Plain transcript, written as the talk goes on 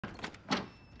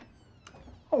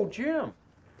Oh, Jim.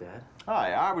 Dad?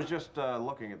 Hi, I was just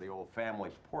looking at the old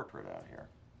family portrait out here.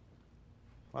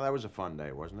 Well, that was a fun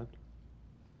day, wasn't it?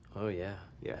 Oh, yeah.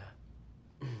 Yeah.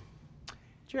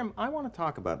 Jim, I want to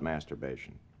talk about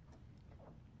masturbation.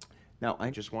 Now, I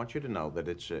just want you to know that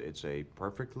it's a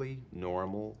perfectly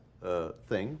normal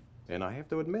thing, and I have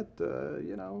to admit,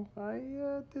 you know,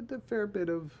 I did a fair bit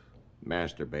of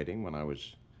masturbating when I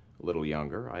was a little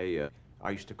younger. I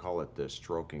used to call it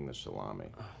stroking the salami.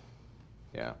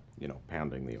 Yeah, you know,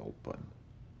 pounding the old bud.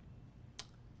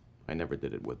 I never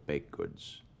did it with baked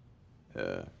goods.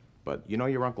 But you know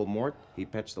your Uncle Mort? He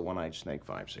pets the one-eyed snake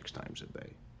 5-6 times a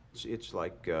day. It's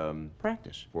like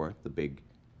practice for the big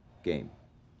game.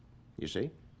 You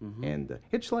see? Mm-hmm. And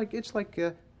it's like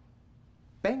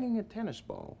banging a tennis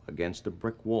ball against a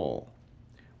brick wall,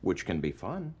 which can be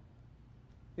fun.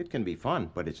 It can be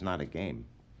fun, but it's not a game.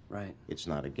 Right. It's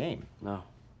not a game. No.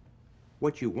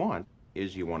 What you want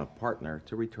is you want a partner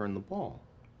to return the ball.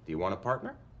 Do you want a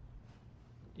partner?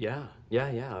 Yeah.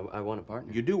 I want a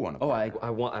partner. You do want a partner. Oh, I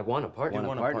want a partner. You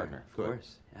want a partner. Of Good.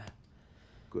 course. Yeah.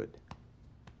 Good.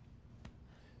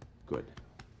 Good.